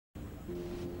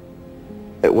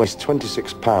It weighs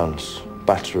 26 pounds,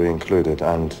 battery included,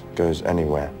 and goes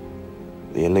anywhere.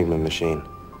 The Enigma machine.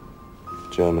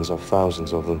 Germans have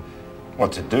thousands of them.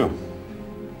 What's it do?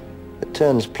 It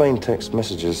turns plain text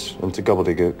messages into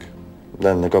gobbledygook.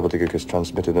 Then the gobbledygook is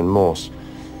transmitted in Morse.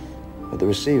 At the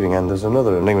receiving end, there's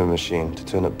another Enigma machine to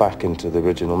turn it back into the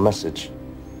original message.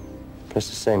 Press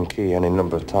the same key any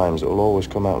number of times, it will always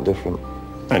come out different.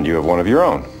 And you have one of your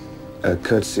own.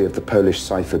 Courtesy of the Polish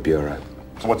Cipher Bureau.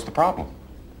 So what's the problem?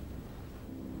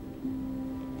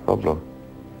 Problem?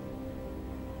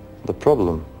 The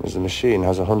problem is the machine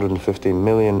has 150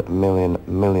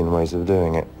 million ways of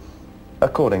doing it,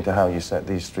 according to how you set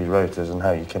these three rotors and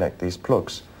how you connect these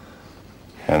plugs.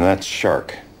 And that's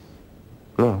Shark.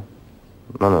 No,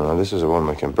 this is a one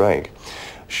we can break.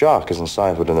 Shark is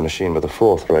enciphered in a machine with a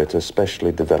fourth rotor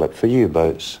specially developed for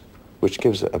U-boats, which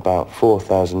gives it about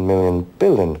 4,000 million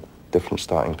billion different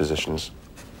starting positions.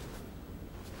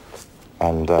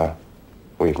 And,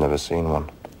 we've never seen one.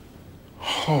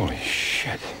 Holy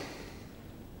shit.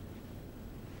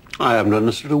 I haven't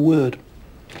understood a word.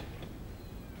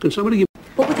 Can somebody give...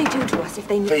 What would they do to us if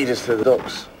they knew? Feed us to the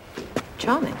ducks.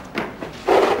 Charming.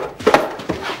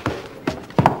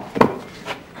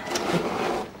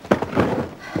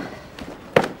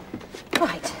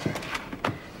 Right.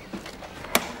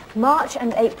 March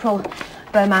and April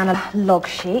Romana log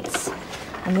sheets.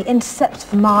 And the intercepts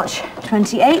for March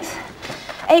 28th,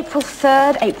 April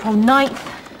 3rd, April 9th,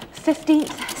 15th,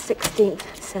 16th,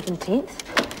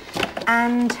 17th,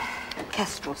 and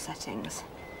kestrel settings.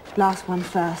 Last one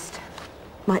first.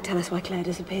 Might tell us why Claire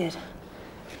disappeared.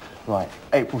 Right,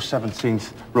 April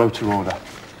 17th, rotor order.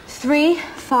 3,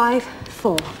 5,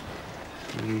 4.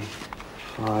 3,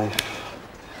 5,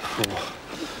 4.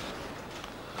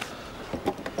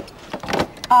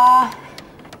 R,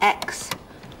 X,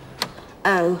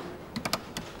 O.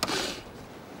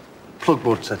 Plug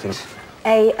board settings.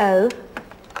 A, O,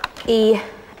 E,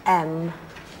 M.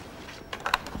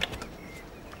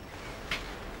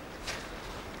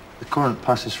 The current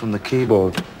passes from the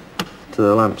keyboard to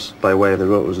the lamps by way of the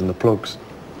rotors and the plugs.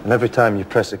 And every time you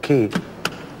press a key,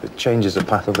 it changes the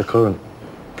path of the current.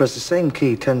 Press the same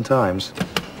key 10 times,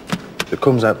 it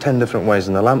comes out 10 different ways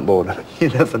in the lamp board. You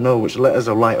never know which letters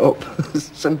will light up.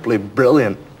 It's simply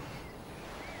brilliant.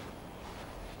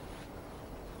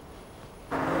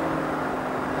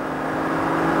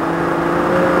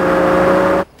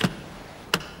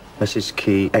 Message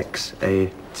key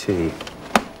XAT.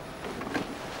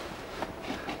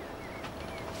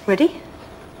 Ready?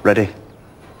 Ready?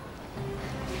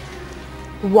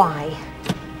 Y.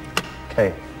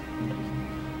 K.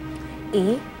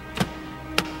 E.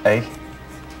 A.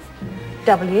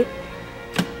 W.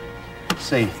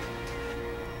 C.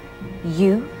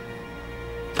 U.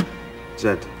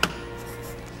 Z.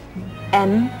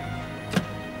 M.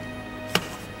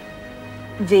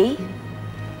 V.